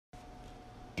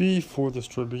Before the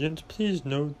story begins, please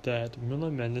note that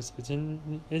Mila Mendes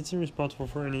isn't responsible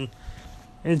for any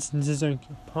instances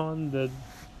upon the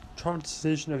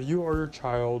traumatization of you or your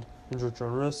child and your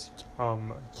own risk.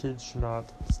 Kids should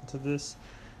not listen to this.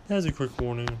 As a quick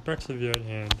warning, back to the video at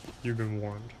hand, you've been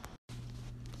warned.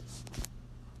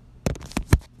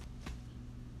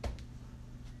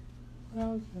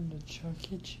 Welcome to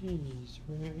Chuck E. Cheese,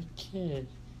 where a kid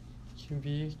can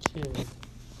be a kid.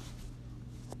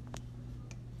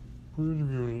 We're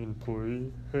interviewing an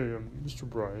employee. Hey, Mr.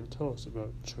 Brian, tell us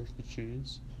about Chuck E.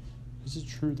 Cheese. Is it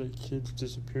true that kids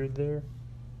disappeared there?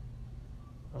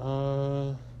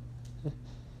 I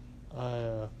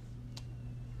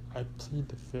plead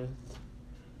the fifth.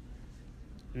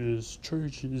 Is Chuck E.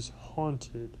 Cheese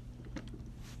haunted?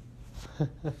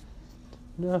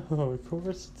 No, of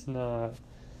course it's not.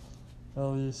 At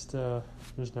least,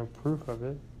 there's no proof of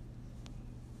it.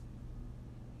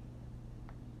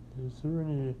 Is there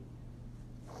any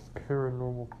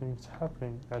paranormal things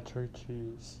happening at Chuck E.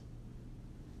 Cheese?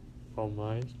 Well,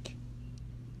 Mike,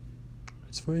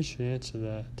 it's funny you should answer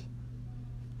that.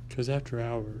 Because after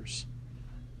hours,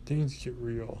 things get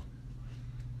real.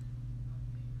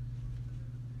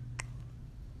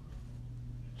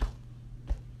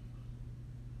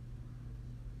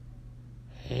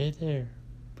 Hey there,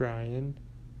 Brian.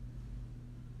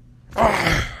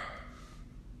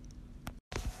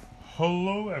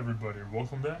 Hello everybody,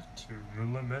 welcome back to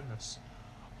Moonlight Madness.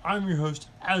 I'm your host,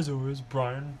 as always,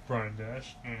 Brian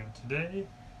Dash, and today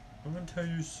I'm going to tell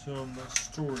you some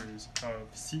stories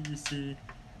of CEC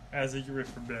as they get ready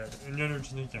for bed. And you know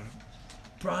what you're thinking,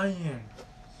 Brian,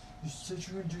 you said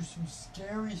you were going to do some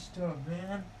scary stuff,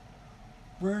 man.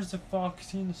 Where's the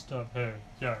Foxina stuff? Hey,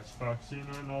 guys,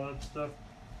 Foxina and all that stuff,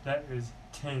 that is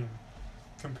tame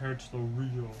compared to the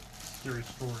real scary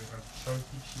story of Chuck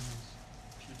E. Cheese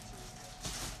pizza.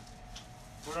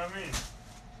 What I mean?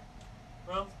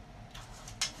 Well,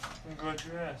 I'm glad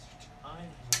you asked. I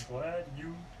am glad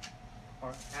you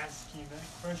are asking that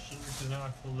question because now I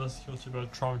feel less guilty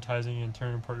about traumatizing and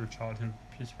tearing apart your childhood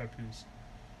piece by piece.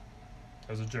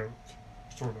 As a joke,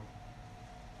 sort of.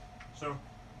 So,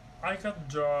 I got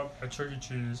the job at Chuck E.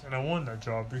 Cheese, and I wanted that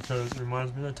job because it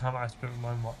reminds me of the time I spent with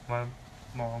my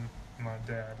mom and my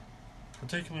dad.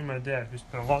 Particularly my dad, who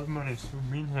spent a lot of money so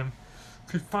me and him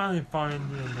could finally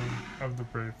find the ending of the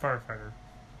brave firefighter.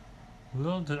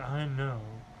 Little did I know,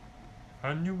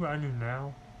 I knew what I knew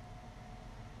now,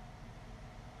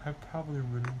 I probably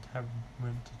wouldn't have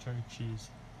went to Chuck E. Cheese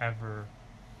ever.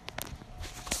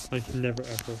 Like, never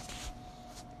ever.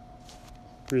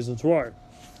 Reasons why.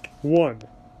 1.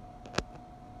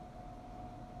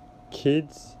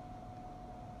 Kids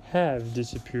have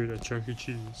disappeared at Chuck E.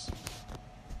 Cheese.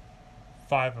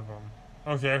 5 of them.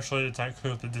 Okay, actually, it's not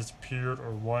clear if they disappeared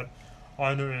or what. All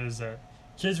I know is that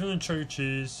kids went to Chuck E.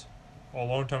 Cheese a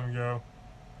long time ago,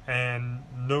 and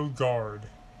no guard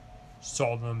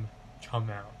saw them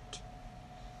come out.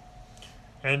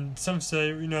 And some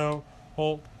say,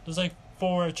 well, there's like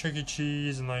 4 at Chuck E.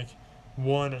 Cheese and like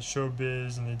 1 at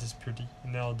Showbiz, and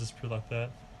they all disappeared like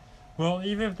that. Well,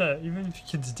 even if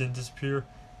kids didn't disappear,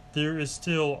 there is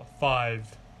still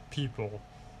 5 people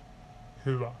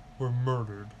who were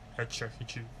murdered at Chuck E.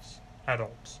 Cheese.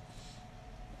 Adults.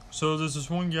 So there's this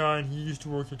one guy, and he used to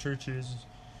work at Chuck E. Cheese.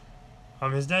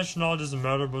 His nationality doesn't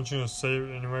matter, but I'm just going to say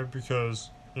it anyway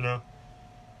because,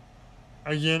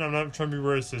 again, I'm not trying to be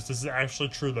racist. This is actually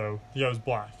true, though. The guy was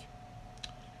black.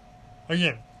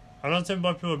 Again, I'm not saying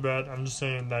black people are bad. I'm just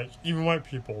saying that even white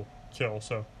people kill,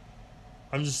 so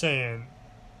I'm just saying,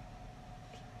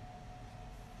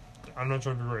 I'm not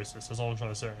trying to be racist. That's all I'm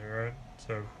trying to say, alright?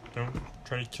 So, don't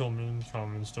try to kill me in the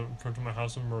comments. Don't come to my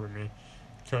house and murder me.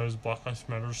 Because Black Lives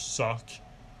Matter suck.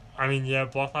 I mean, yeah,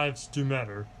 Black Lives do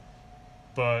matter.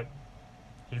 But,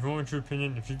 if you want my true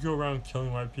opinion, if you go around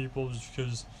killing white people just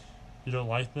because you don't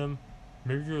like them,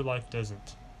 maybe your life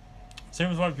doesn't. Same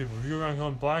with white people. If you go around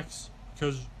killing blacks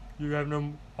because you have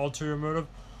no ulterior motive,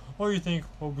 or you think,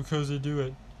 well, because they do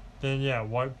it, then yeah,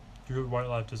 your white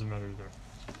life doesn't matter either.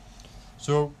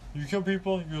 So, you kill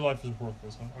people, your life is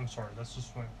worthless. I'm sorry, that's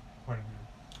just my point of view.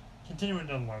 Continuing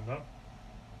down the line, though.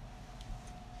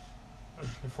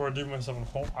 Before I dig myself in a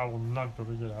hole I will not be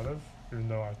able to get out of, even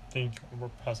though I think we're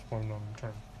past the point of no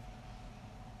return.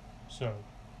 So,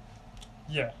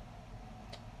 yeah.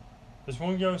 This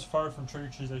one guy was fired from Chuck E.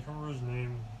 Cheese. I can't remember his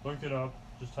name. Look it up.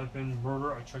 Just type in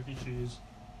murder at Chuck E. Cheese,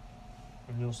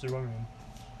 and you'll see what I mean.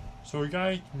 So a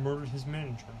guy murdered his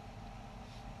manager.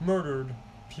 Murdered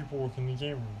people working in the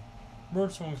game room.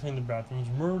 Murdered someone cleaning the bathrooms.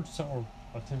 Murdered or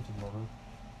attempted murder.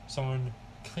 Someone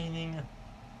cleaning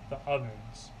the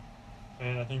ovens.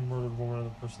 And I think murdered one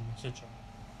other person in the kitchen.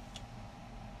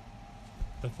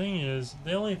 The thing is,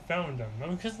 they only found him,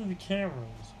 not because of the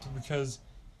cameras, but because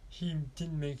he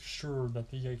didn't make sure that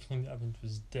the guy claimed the evidence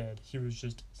was dead. He was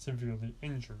just severely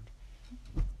injured.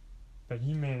 But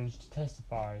he managed to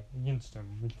testify against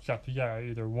him, which got the guy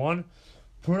either one,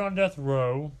 put on death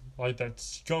row, like that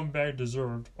scumbag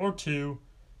deserved, or two,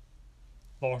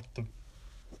 locked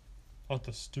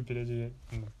the stupid idiot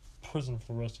in prison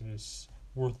for the rest of his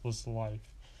worthless life.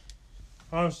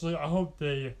 Honestly, I hope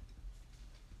they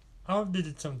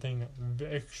did something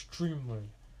extremely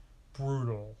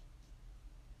brutal.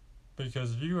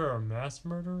 Because if you are a mass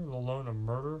murderer, let alone a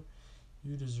murder,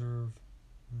 you deserve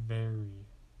very,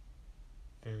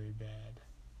 very bad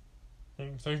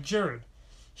things. Like Jared,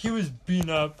 he was beaten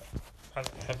up,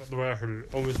 the way I heard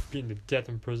it, almost beaten to death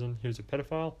in prison. He was a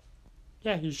pedophile.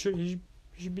 Yeah, he should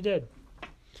be dead.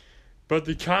 But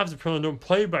the cops apparently don't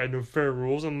play by no fair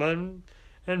rules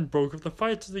and broke up the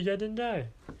fight so the guy didn't die.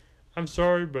 I'm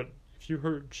sorry, but if you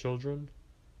hurt children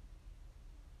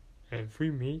and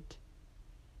free meat,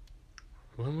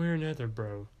 one way or another,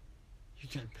 bro, you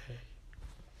gotta pay.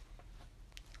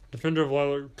 Defender of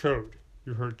Violet Code.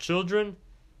 You hurt children,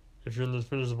 if you're in the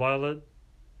Defenders of Violet,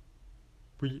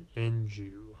 we end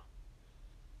you.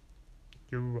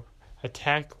 You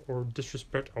attack or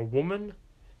disrespect a woman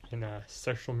in a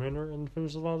sexual manner in the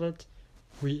Defenders of Violet,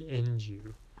 we end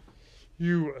you.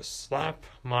 You slap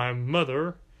my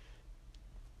mother,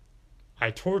 I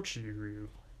torture you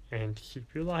and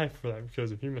keep you alive for that,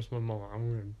 because if you miss my mama, I'm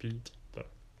gonna beat the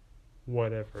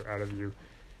whatever out of you.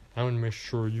 I'm gonna make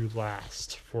sure you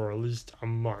last for at least a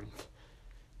month.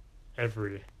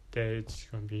 Every day it's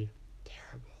gonna be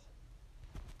terrible.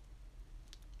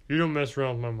 You don't mess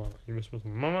around with my mama. You mess with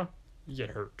my mama, you get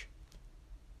hurt.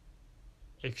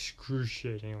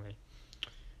 Excruciatingly.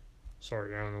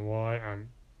 Sorry, I don't know why.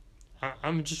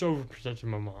 I'm just overprotecting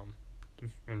my mom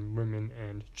and women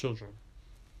and children.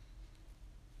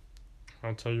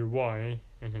 I'll tell you why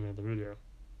in another video.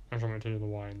 I'm trying to tell you the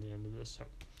why in the end of this.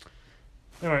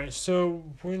 Alright, so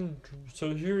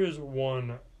here is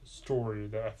one story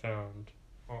that I found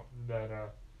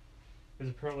that is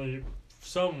apparently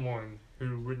someone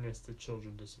who witnessed the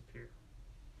children disappear.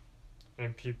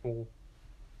 And people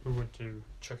who went to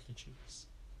Chuck E. Cheese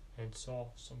and saw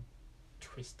some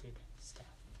twisted stuff.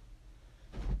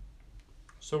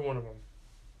 So one of them.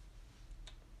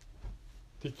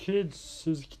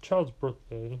 His child's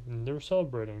birthday, and they were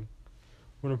celebrating,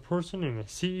 when a person in a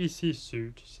CEC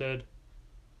suit said,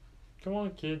 "Come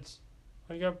on, kids,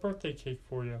 I got birthday cake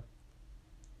for you."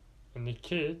 And the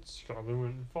kids gladly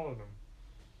went and followed him.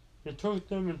 He took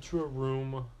them into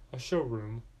a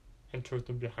showroom, and took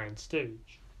them behind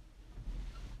stage.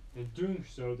 In doing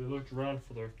so, they looked around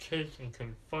for their cake and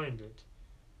couldn't find it.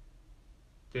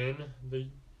 Then the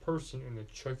person in the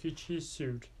Chuck E. Cheese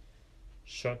suit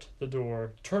shut the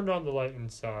door, turned on the light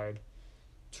inside,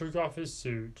 took off his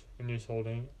suit, and he was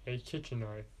holding a kitchen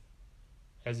knife.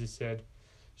 As he said,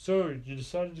 "So, you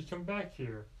decided to come back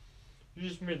here. You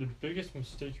just made the biggest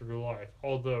mistake of your life,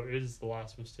 although it is the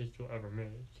last mistake you'll ever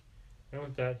make." And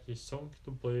with that, he sunk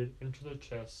the blade into their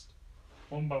chest,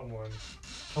 one by one,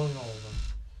 killing all of them.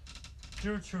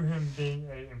 Due to him being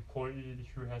an employee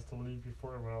who has to leave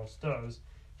before everyone else does,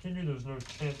 he knew there was no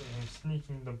chance of him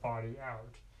sneaking the body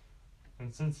out.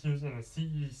 And since he was in a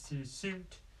CEC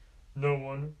suit, no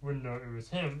one would know it was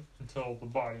him until the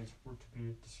bodies were to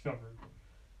be discovered.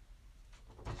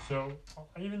 So,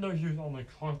 even though he was on the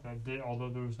clock that day, although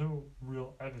there was no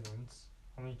real evidence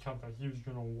on the account that he was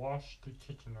going to wash the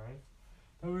kitchen knife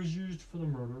that was used for the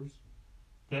murders,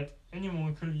 that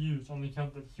anyone could have used on the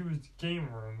account that he was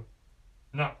game room,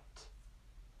 not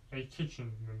a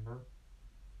kitchen member,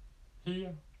 he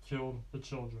killed the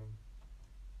children,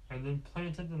 and then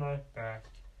planted the knife back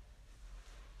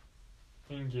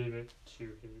and gave it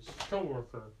to his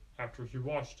co-worker after he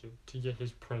washed it to get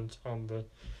his print on the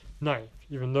knife.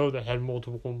 Even though they had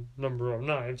multiple number of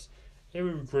knives, it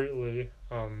would greatly,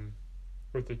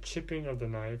 with the chipping of the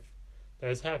knife that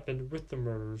has happened with the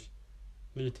murders,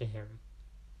 lead to him.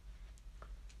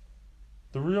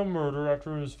 The real murder,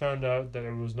 after it was found out that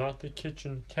it was not the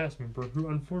kitchen cast member who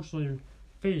unfortunately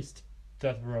faced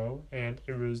death row, and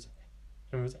it was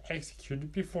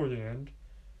executed before the end.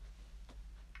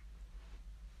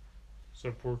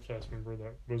 So poor cast member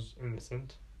that was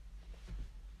innocent.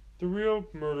 The real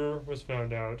murderer was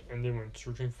found out, and they went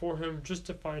searching for him just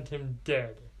to find him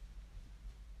dead,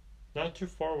 not too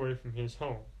far away from his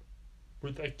home,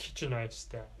 with a kitchen knife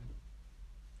stab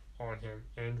on him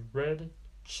and red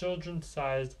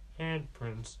children-sized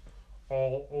handprints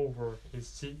all over his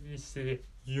CEC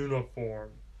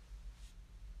uniform.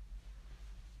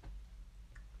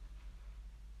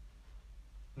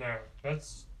 Now,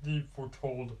 that's the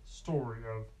foretold story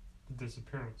of the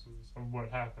disappearances, of what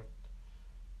happened.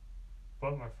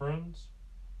 But, my friends,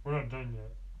 we're not done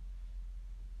yet.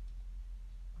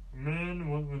 A man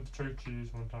went to Chuck E. Cheese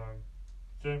one time.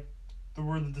 Okay?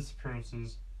 Where the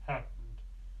disappearances happened.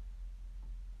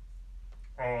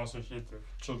 Oh, also he had the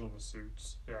children with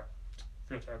suits. Yeah.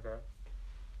 Forgot to have that.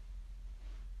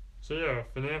 So yeah,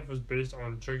 FNAF was based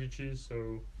on Chuck E. Cheese,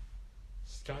 so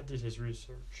Scott did his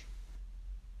research.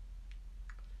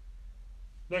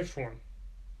 Next one.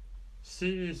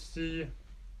 CEC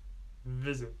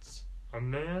visits. A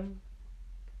man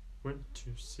went to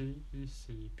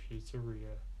CEC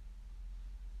Pizzeria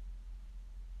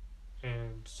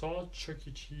and saw Chuck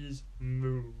E. Cheese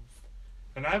move.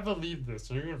 And I believe this,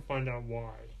 and you're going to find out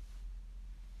why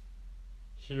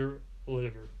here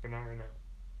later, but not right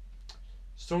now.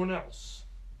 Someone else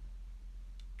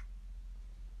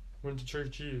went to Chuck E.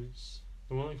 Cheese,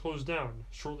 the one that closed down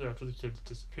shortly after the kids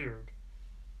disappeared,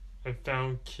 and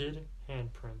found kid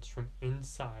handprints from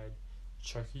inside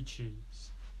Chuck E. Cheese.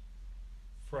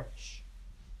 Fresh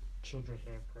children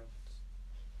handprints.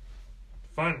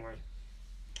 Finally,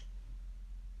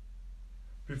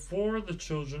 before the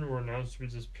children were announced to be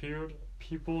disappeared,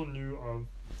 people knew of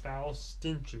foul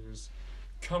stenches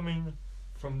coming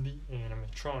from the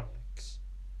animatronics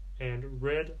and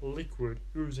red liquid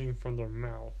oozing from their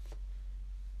mouth.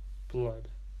 Blood.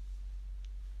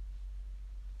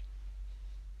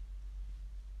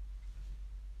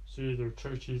 So either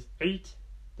Chuck E. Cheese ate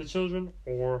the children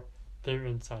or they're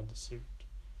inside the suit.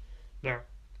 Now,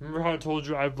 remember how I told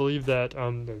you I believe that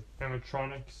the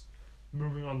animatronics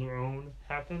moving on their own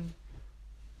happened?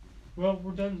 Well,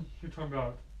 we're done here talking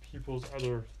about people's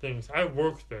other things. I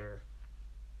work there,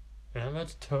 and I'm about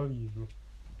to tell you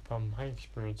about my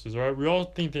experiences. Alright, we all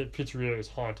think that pizzeria is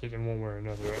haunted in one way or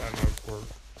another at my work,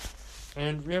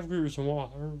 and we have good reason why.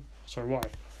 Why?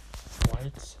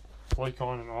 Lights flick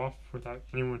on and off without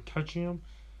anyone touching them.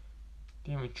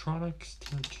 The animatronics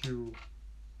tend to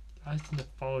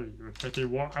follow you. In fact, I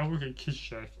work at Kids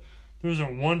Shack. There was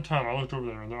one time I looked over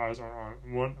there and their eyes aren't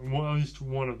on. At least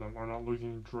one of them are not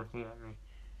looking directly at me.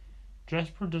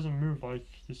 Jasper doesn't move like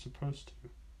he's supposed to.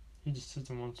 He just sits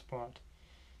in one spot.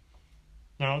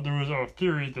 Now, there was a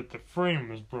theory that the frame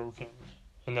was broken,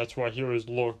 and that's why he always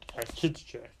looked at Kids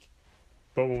Shack.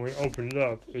 But when we opened it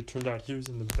up, it turned out he was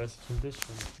in the best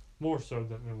condition, more so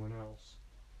than anyone else.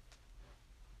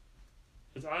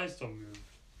 His eyes still moved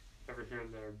every here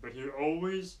and there, but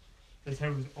his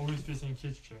head was always facing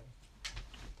Kids Shack.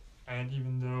 And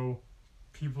even though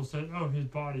people said, oh, his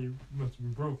body must have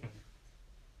been broken,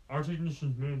 our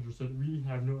technician's manager said, we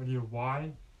have no idea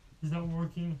why he's not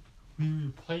working. We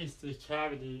replaced the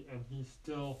cavity and he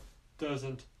still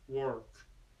doesn't work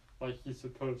like he's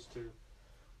supposed to,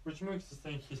 which makes us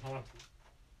think he's haunted.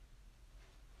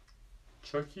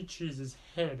 Chuck E. Cheese's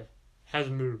head has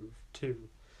moved too.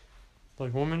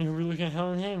 Like one minute he'll be looking at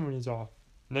Helen Hand when he's off.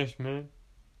 Next minute,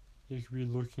 he could be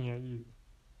looking at you.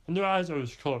 And their eyes are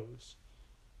always closed.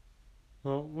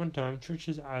 Well, one time, Chuck E.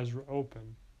 Cheese's eyes were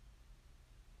open.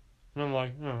 And I'm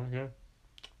like, oh, okay.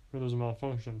 Well, there's a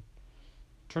malfunction.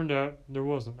 Turned out there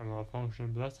wasn't a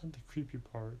malfunction, but that's not the creepy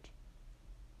part.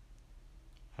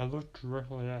 I looked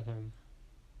directly at him.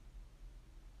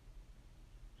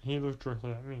 He looked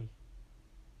directly at me.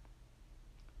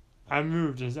 I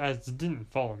moved and his eyes didn't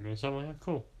follow me, so I'm like, oh,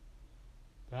 cool.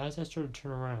 But as I started to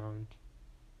turn around,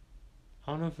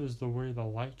 I don't know if it was the way the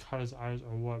light caught his eyes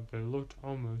or what, but it looked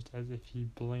almost as if he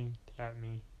blinked at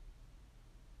me.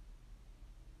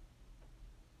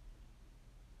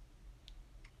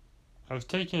 I was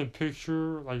taking a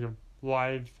picture, like a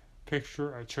live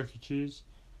picture at Chuck E. Cheese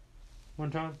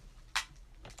one time.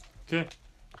 Okay?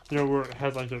 You know, where it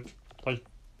has like a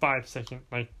 5 second,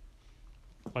 like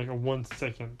a 1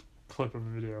 second clip of a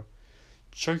video.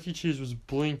 Chuck E. Cheese was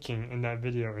blinking in that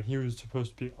video and he was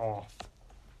supposed to be off.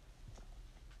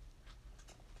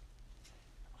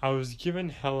 I was giving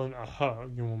Helen a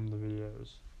hug in one of the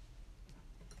videos.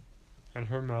 And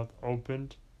her mouth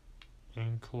opened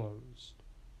and closed.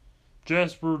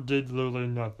 Jasper did literally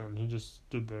nothing. He just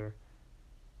stood there.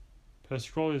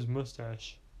 Pasquale's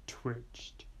mustache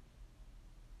twitched.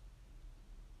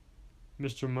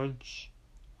 Mr. Munch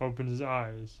opened his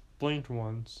eyes, blinked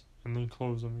once, and then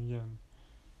closed them again.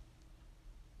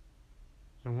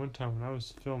 And one time when I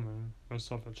was filming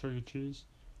myself at Chuck E. Cheese,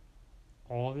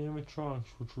 all the animatronics,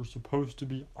 which were supposed to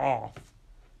be off,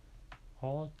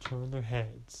 all turned their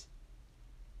heads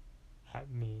at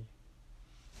me.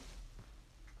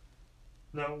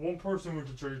 Now, one person went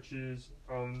to Chuck E. Cheese,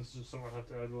 this is just something I have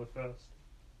to add really fast,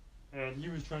 and he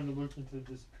was trying to look into the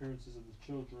disappearances of the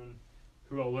children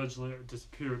who allegedly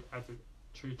disappeared at the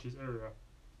Chuck E. Cheese area.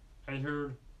 And he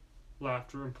heard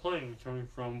laughter and playing coming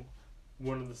from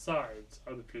one of the sides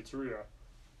of the pizzeria.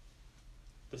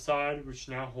 The side which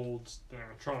now holds the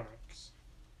animatronics.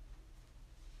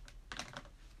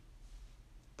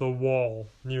 The wall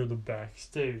near the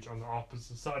backstage on the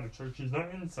opposite side of Chuck E. Cheese,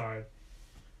 not inside,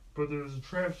 but there was a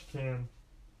trash can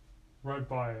right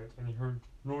by it, and he heard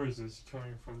noises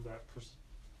coming from that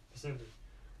vicinity.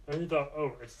 And he thought,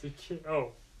 oh, it's the kid.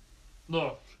 Oh,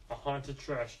 look, a haunted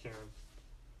trash can.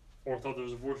 Or thought there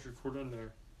was a voice recorder in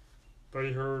there. But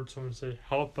he heard someone say,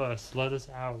 help us, let us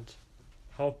out.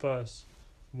 Help us.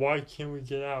 Why can't we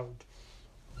get out?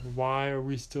 Why are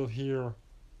we still here?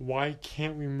 Why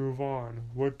can't we move on?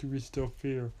 What do we still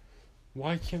fear?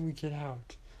 Why can't we get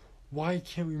out? Why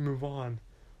can't we move on?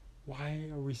 Why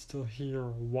are we still here?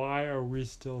 Why are we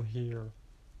still here?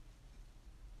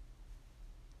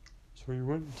 So he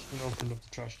went and opened up the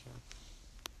trash can.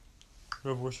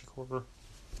 No voice recorder.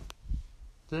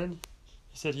 Then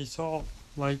he said he saw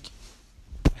like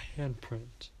a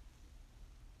handprint,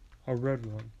 a red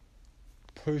one,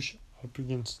 push up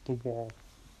against the wall.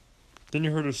 Then he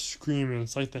heard a scream, and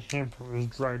it's like the handprint was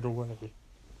dragged away.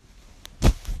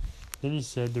 Then he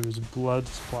said there was blood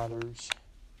splatters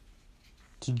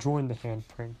to join the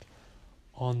handprint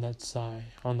on that side,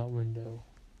 on that window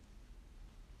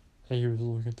that he was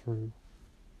looking through.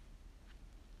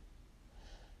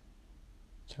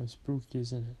 Kind of spooky,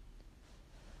 isn't it?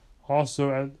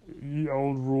 Also, the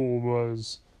old rule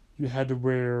was you had to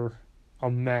wear a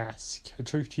mask, a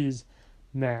Chuck E. Cheese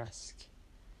mask,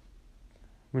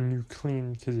 when you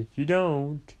clean, because if you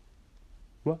don't,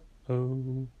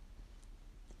 they'll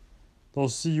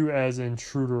see you as an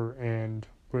intruder and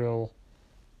will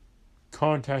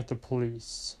contact the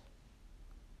police,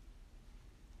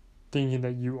 thinking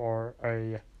that you are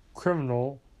a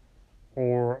criminal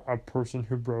or a person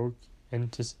who broke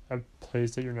into a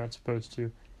place that you're not supposed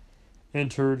to,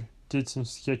 entered, did some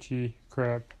sketchy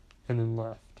crap, and then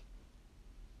left.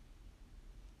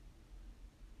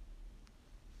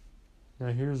 Now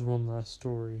here's one last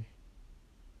story.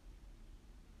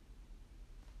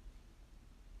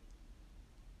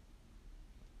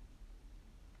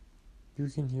 You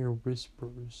can hear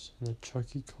whispers in the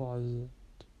Chucky closet.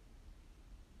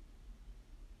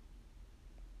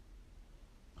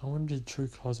 I went to the Chucky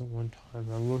closet one time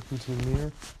and I looked into the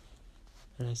mirror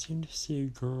and I seemed to see a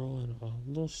girl in a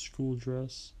little school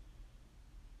dress,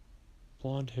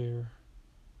 blonde hair,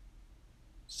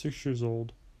 6 years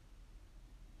old,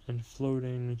 and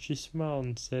floating, and she smiled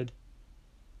and said,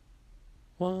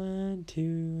 1, 2,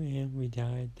 and we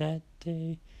died that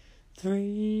day.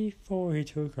 3, 4, he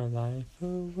took our life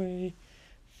away.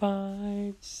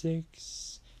 5,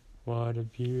 6, what a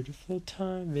beautiful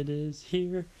time it is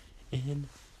here in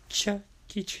Chuck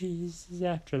E. Cheese's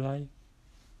afterlife.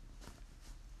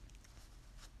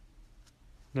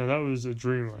 Now that was a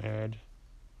dream I had.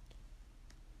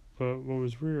 But what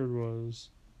was weird was,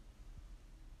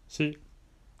 see,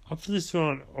 I put this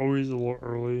on always a little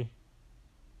early,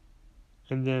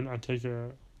 and then I take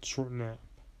a short nap,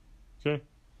 okay?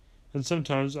 And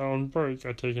sometimes on break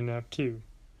I take a nap too.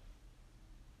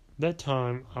 That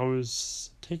time I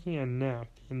was taking a nap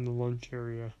in the lunch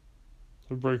area,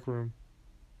 the break room,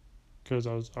 because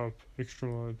I was up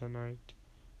extremely late that night.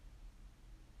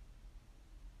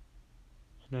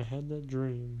 And I had that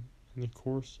dream in the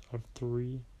course of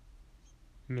 3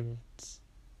 minutes.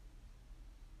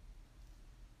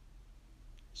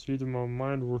 So either my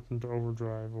mind worked into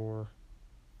overdrive, or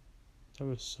that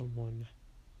was someone,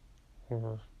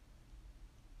 or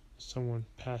someone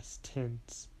past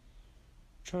tense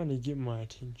trying to get my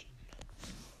attention.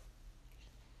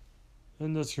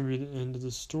 And that's going to be the end of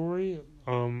the story.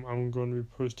 I'm going to be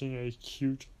posting a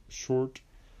cute, short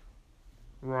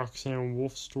Roxanne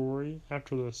Wolf story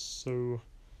after this. So,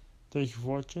 thank you for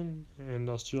watching, and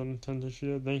I'll see you on the 10th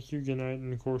video. Thank you, good night,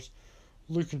 and of course,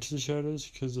 look into the shadows,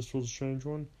 because this was a strange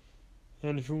one.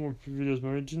 And if you want more videos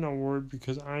made, do not worry,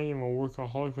 because I am a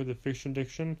workaholic with a fiction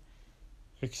addiction.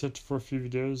 Except for a few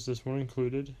videos, this one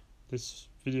included. This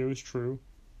video is true.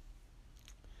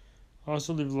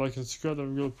 Also, leave a like and subscribe, that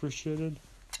would be really appreciated.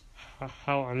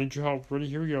 How I need your help. Ready?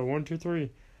 Here we go. 1, 2, 3.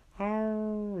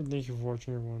 Thank you for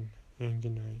watching, everyone, and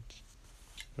good night.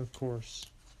 Of course,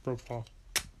 Bro Paul.